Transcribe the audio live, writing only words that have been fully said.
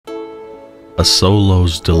A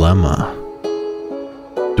solo's dilemma.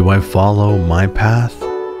 Do I follow my path,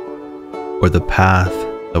 or the path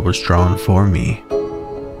that was drawn for me?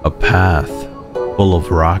 A path full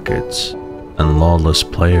of rockets and lawless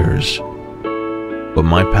players. But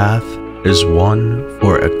my path is one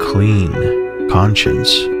for a clean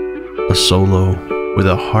conscience. A solo with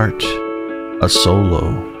a heart. A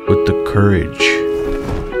solo with the courage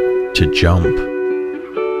to jump,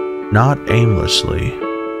 not aimlessly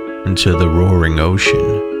into the roaring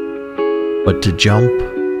ocean, but to jump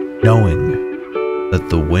knowing that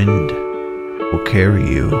the wind will carry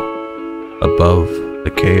you above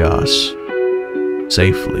the chaos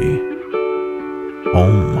safely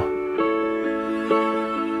home.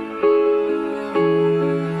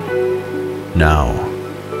 Now,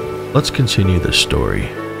 let's continue the story.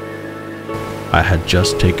 I had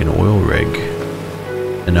just taken oil rig,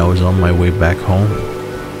 and I was on my way back home.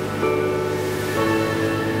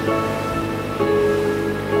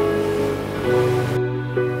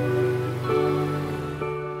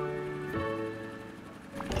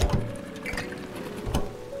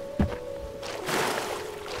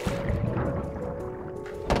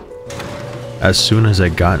 As soon as I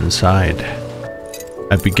got inside,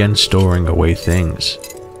 I began storing away things.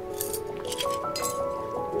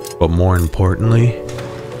 But more importantly,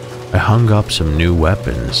 I hung up some new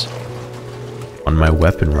weapons on my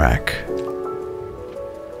weapon rack.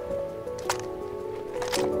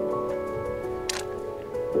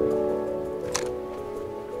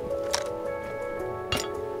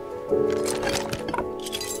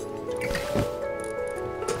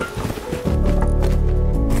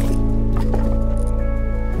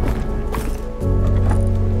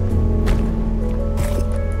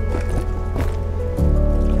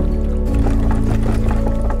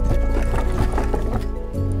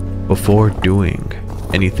 Before doing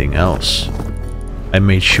anything else, I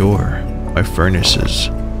made sure my furnaces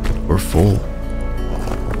were full.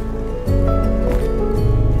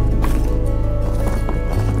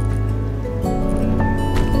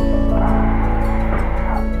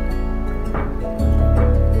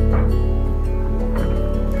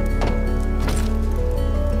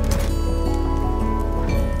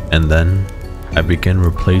 And then I began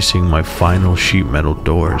replacing my final sheet metal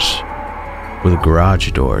doors with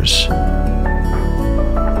garage doors.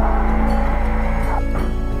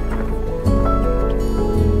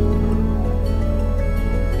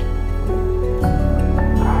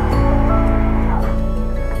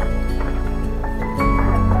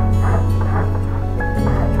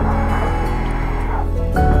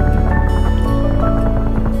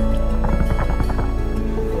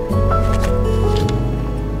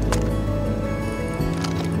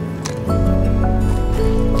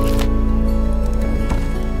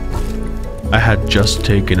 I had just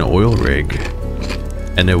taken oil rig,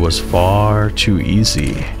 and it was far too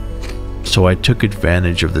easy, so I took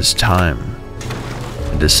advantage of this time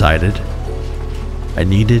and decided I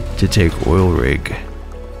needed to take oil rig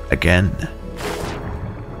again.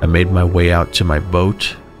 I made my way out to my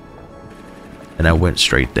boat, and I went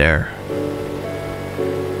straight there.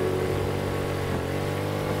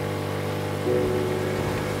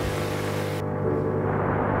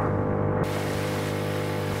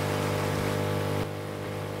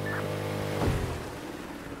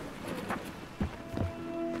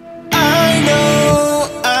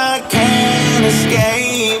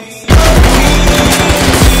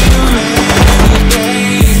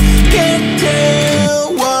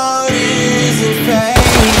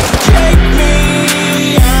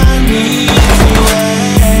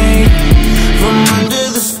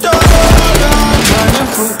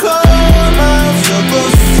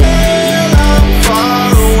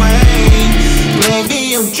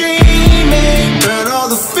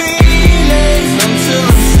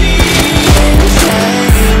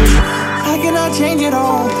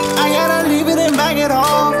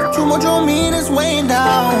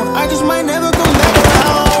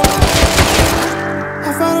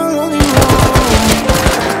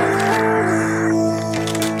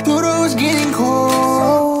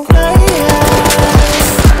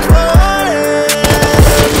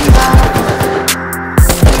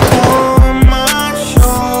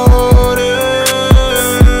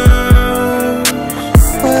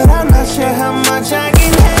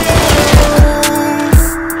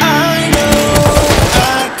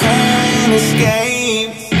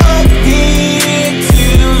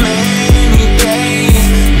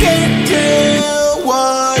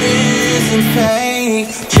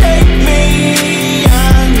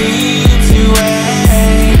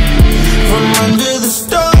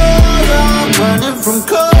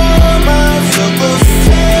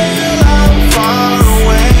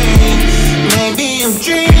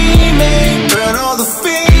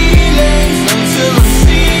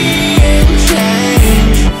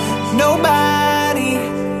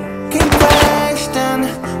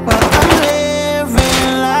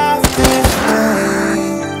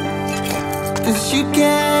 'cause you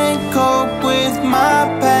can't cope with my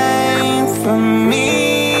pain from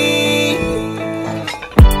me.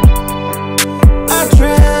 I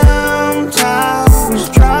dreamt I was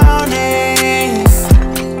drowning,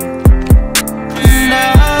 and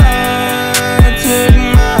I took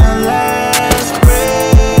my last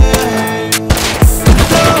breath,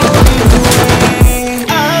 floating away.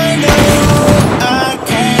 I know I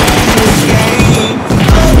can't escape.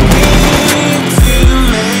 I've been too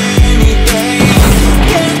many days.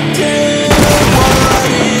 Can't tell what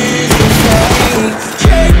is at stake.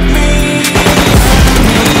 Shake me, I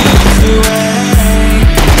need to wake.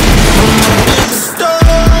 From under the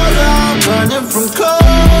stars, I'm running from cold.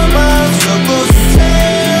 My struggles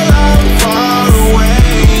until I'm far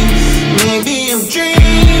away. Maybe I'm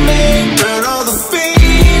dreaming, but all the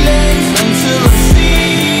feelings until I'm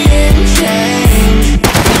seeing change.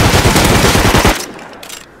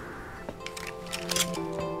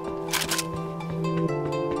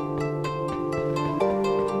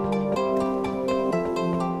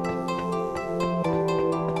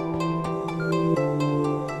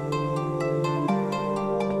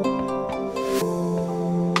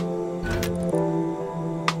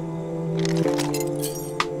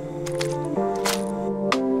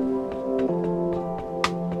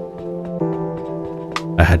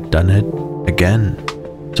 I had done it again,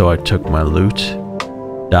 so I took my loot,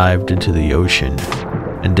 dived into the ocean,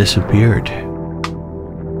 and disappeared.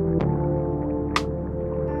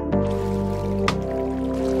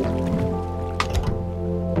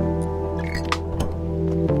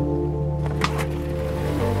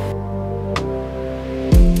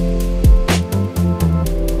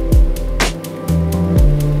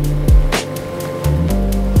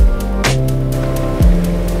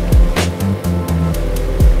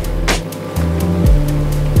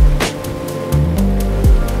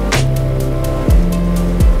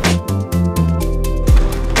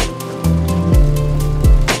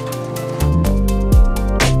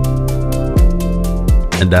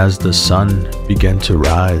 And as the sun began to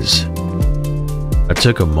rise, I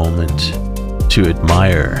took a moment to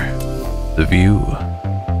admire the view.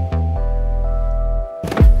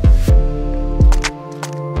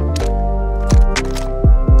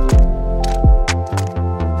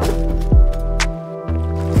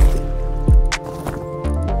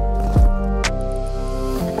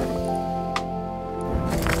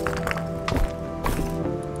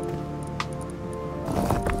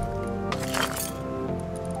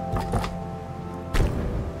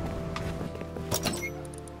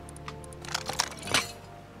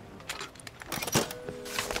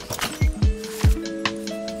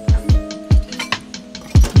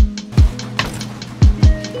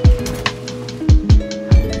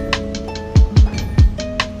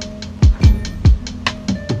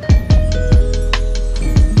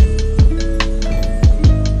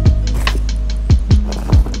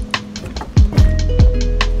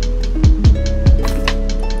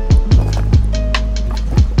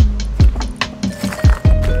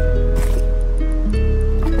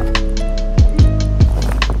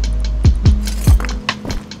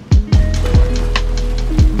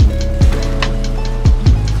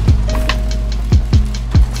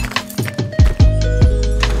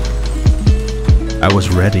 I was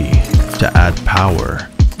ready to add power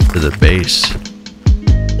to the base,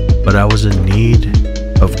 but I was in need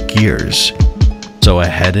of gears, so I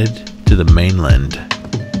headed to the mainland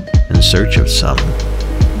in search of some.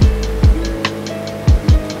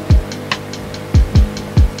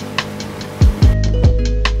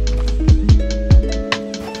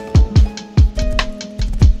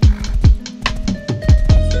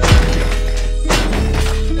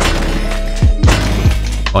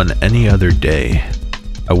 On any other day,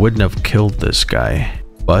 I wouldn't have killed this guy,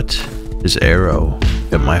 but his arrow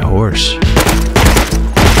hit my horse.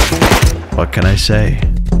 What can I say?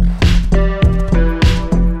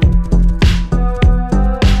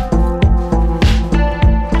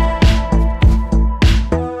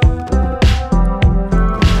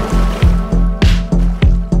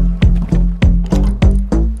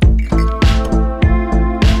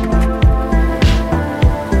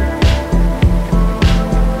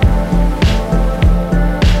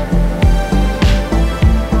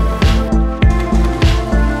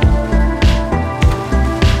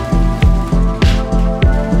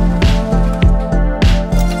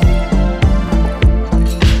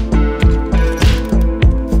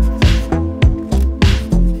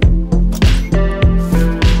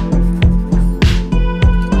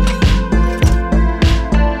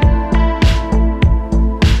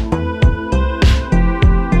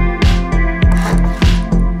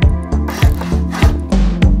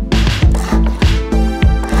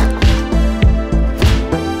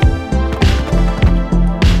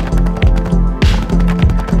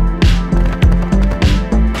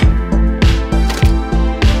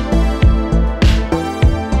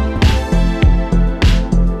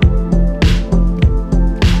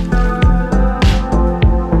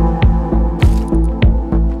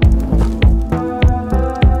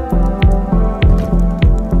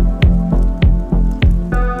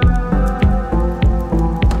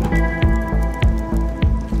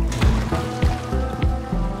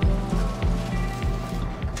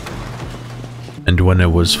 when it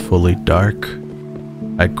was fully dark,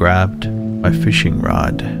 I grabbed my fishing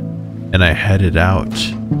rod and I headed out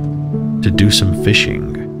to do some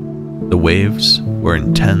fishing. The waves were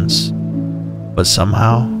intense, but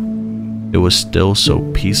somehow it was still so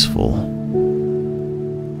peaceful.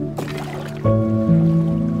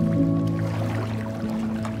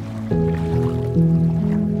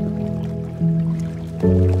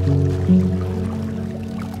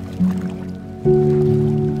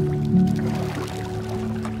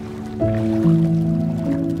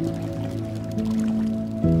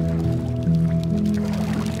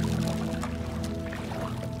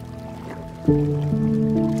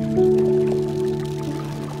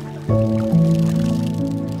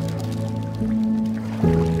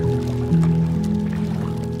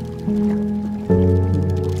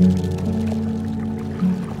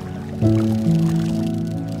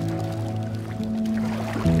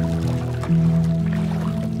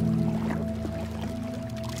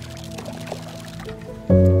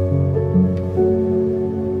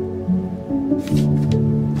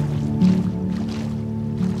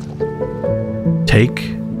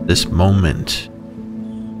 Take this moment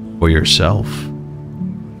for yourself.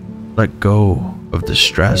 Let go of the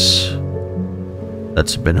stress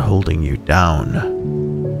that's been holding you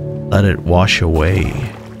down. Let it wash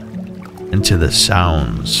away into the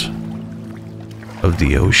sounds of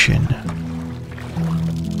the ocean.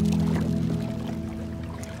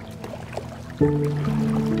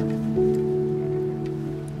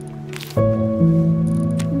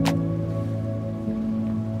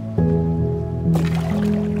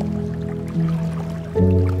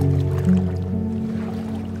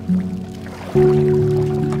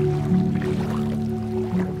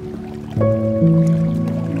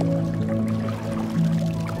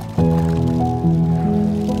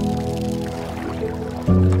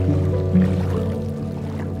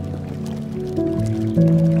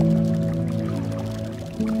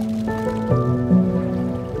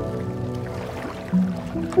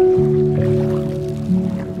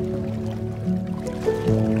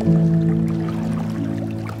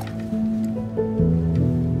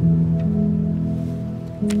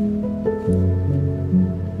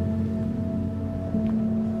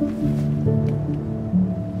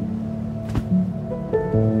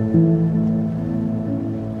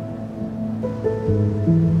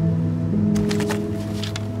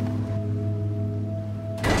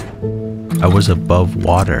 I was above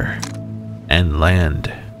water and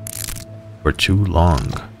land for too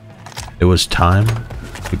long. It was time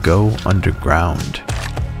to go underground.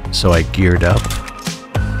 So I geared up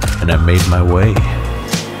and I made my way.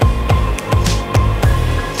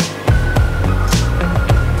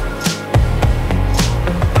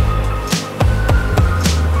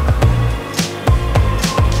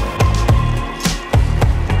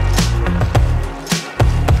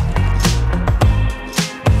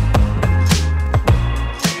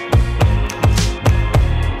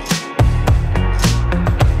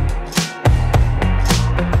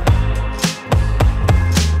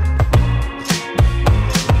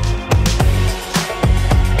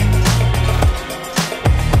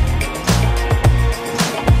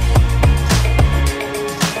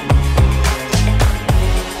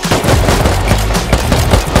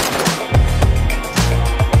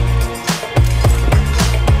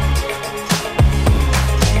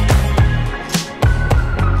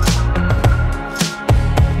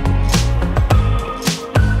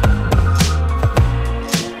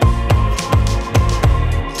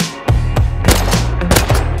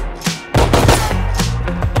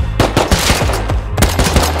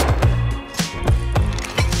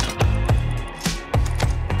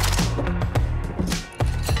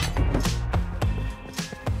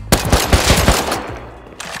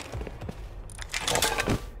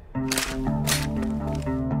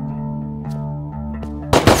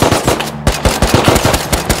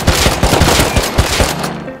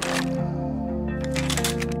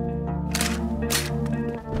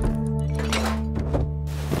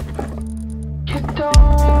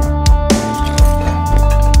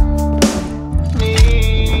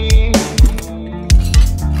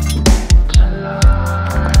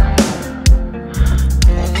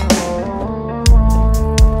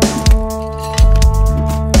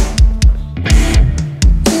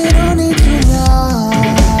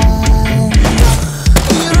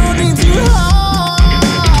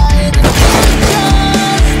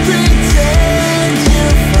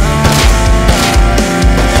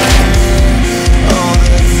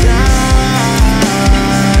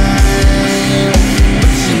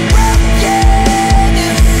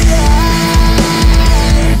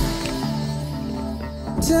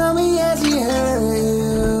 Tell me, has he hurt you?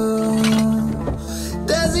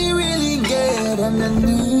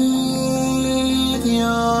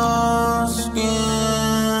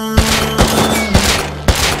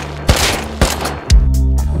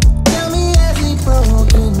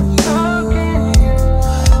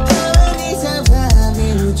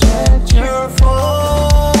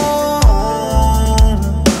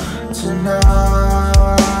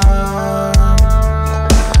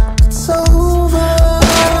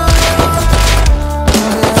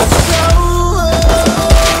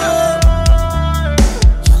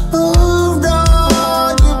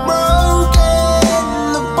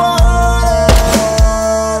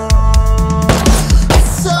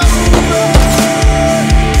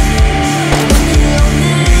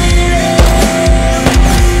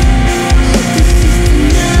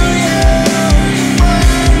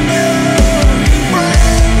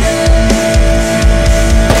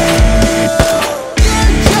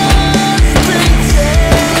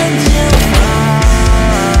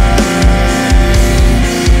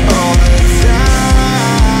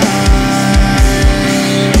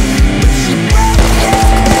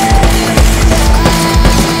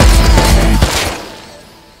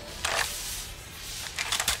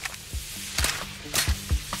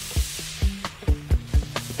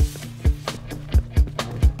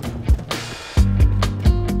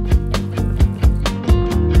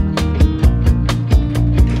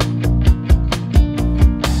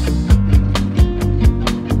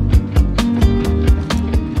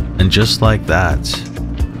 And just like that,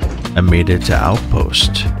 I made it to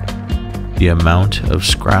Outpost. The amount of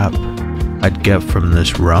scrap I'd get from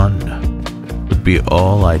this run would be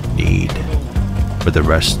all I'd need for the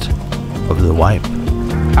rest of the wipe.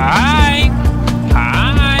 Hi!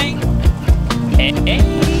 Hi! Hey!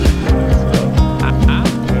 Hey.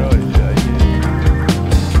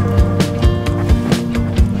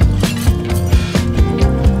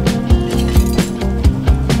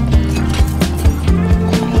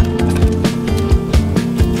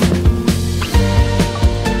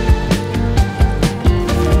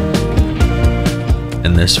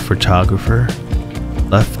 And this photographer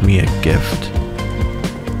left me a gift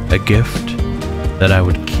that I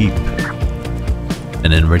would keep,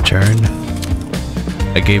 and in return,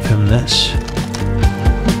 I gave him this.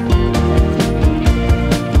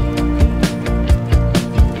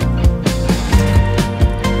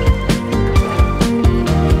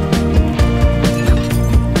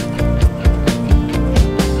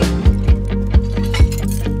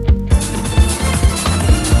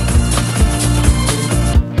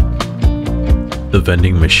 The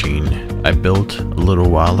vending machine I built a little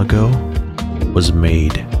while ago was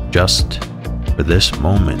made just for this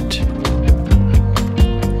moment.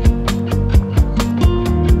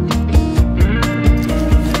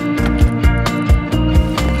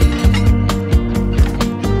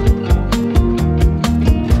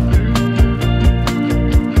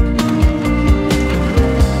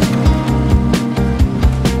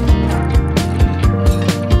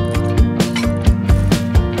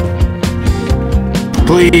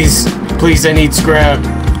 Please, please, I need scrap.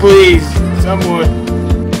 Please, someone.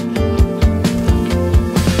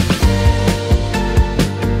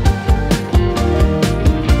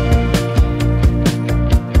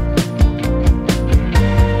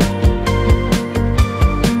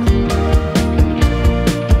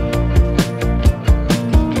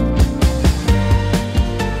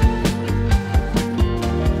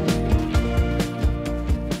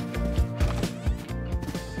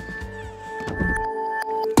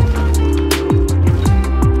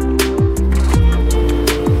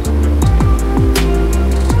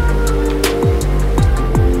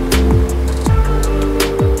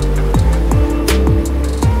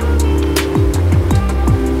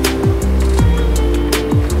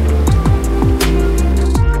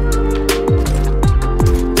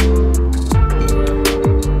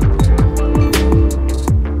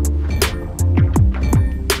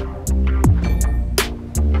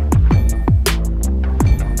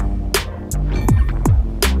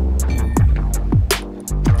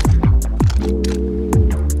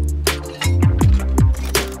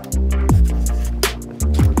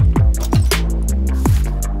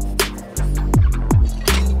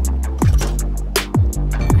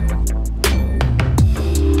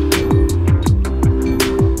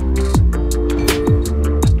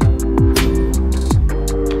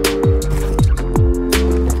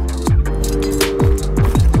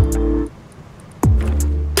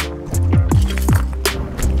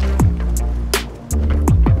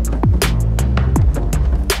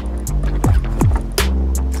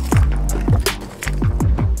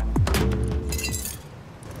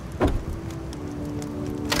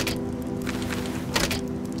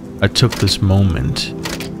 I took this moment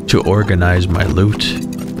to organize my loot.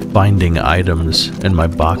 Finding items in my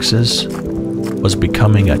boxes was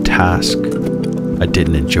becoming a task I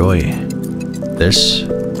didn't enjoy. This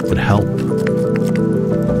would help.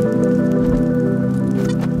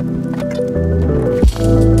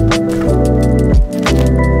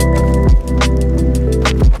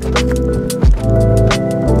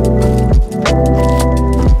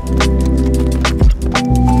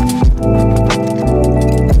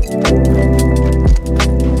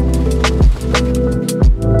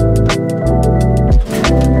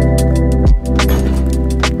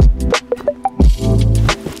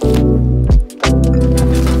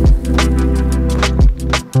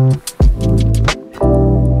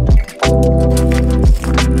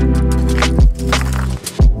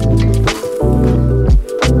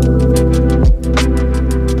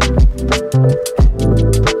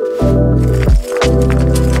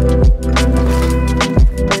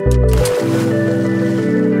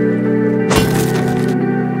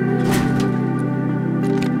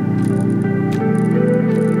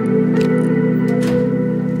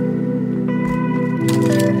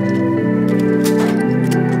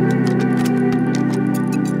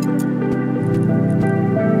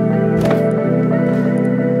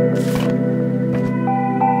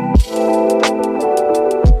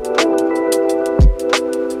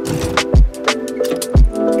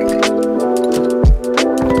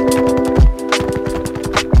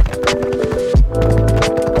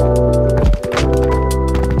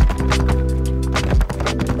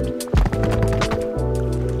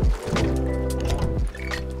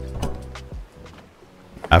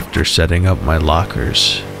 After setting up my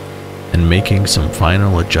lockers and making some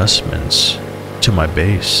final adjustments to my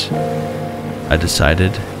base, I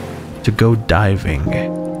decided to go diving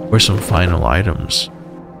for some final items.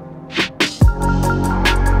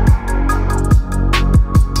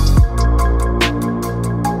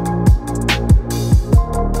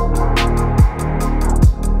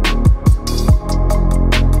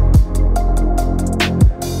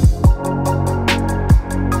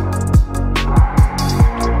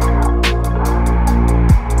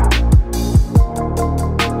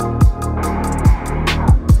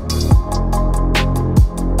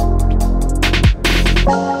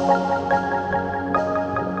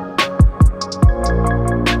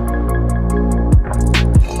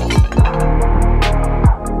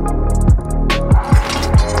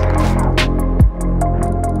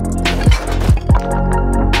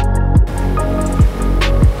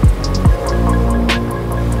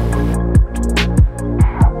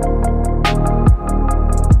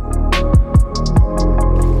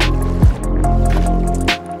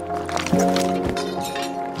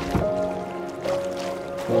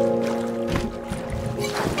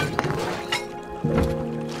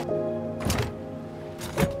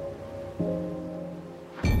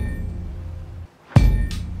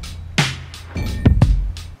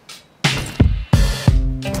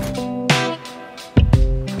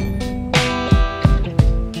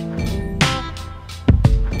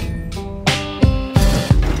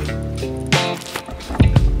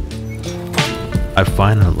 I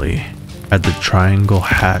finally had the triangle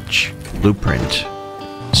hatch blueprint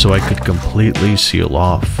so I could completely seal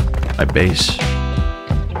off my base.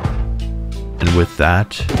 And with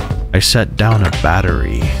that, I set down a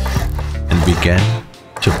battery and began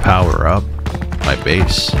to power up my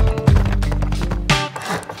base.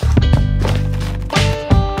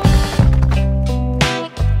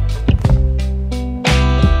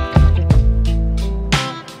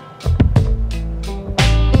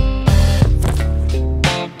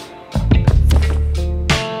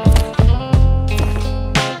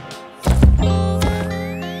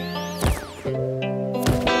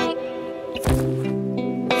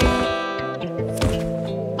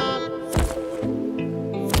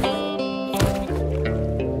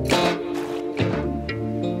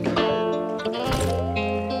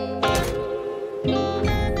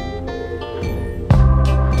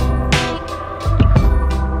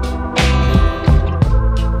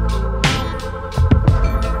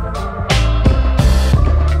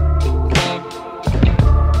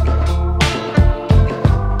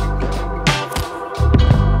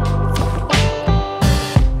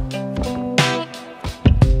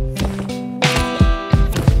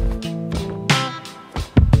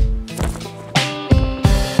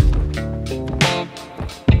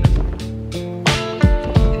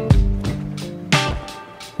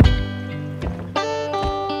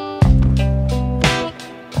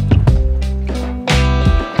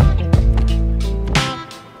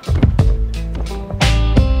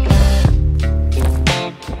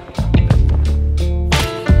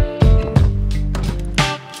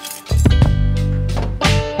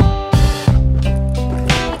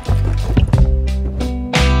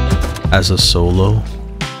 As a solo,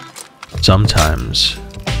 sometimes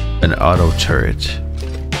an auto turret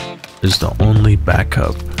is the only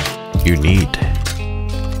backup you need.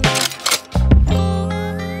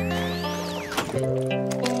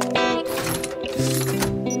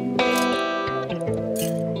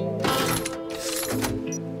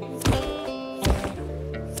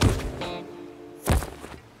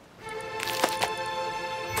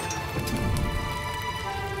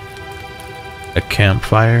 A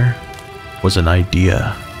campfire was an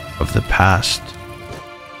idea of the past.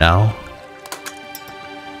 Now,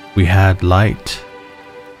 we had light.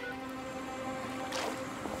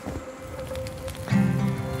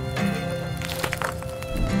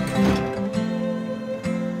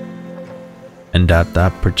 And at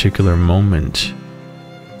that particular moment,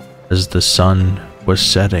 as the sun was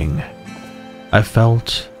setting, I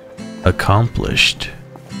felt accomplished.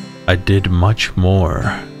 I did much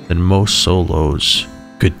more than most solos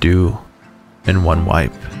could do in one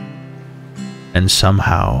wipe, and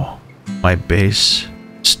somehow my base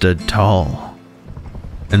stood tall.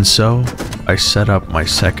 And so I set up my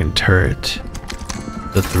second turret.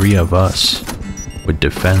 The three of us would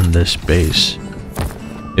defend this base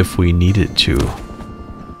if we needed to.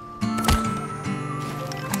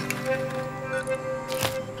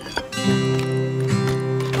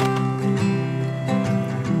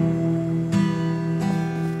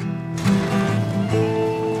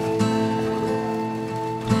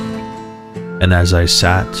 And as I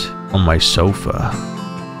sat on my sofa,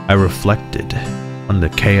 I reflected on the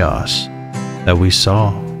chaos that we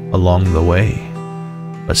saw along the way,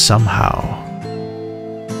 but somehow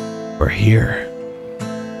we're here.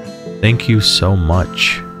 Thank you so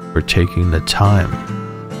much for taking the time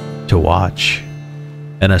to watch,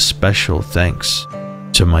 and a special thanks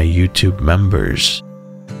to my YouTube members.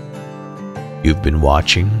 You've been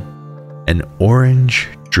watching an Orange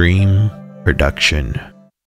Dream production.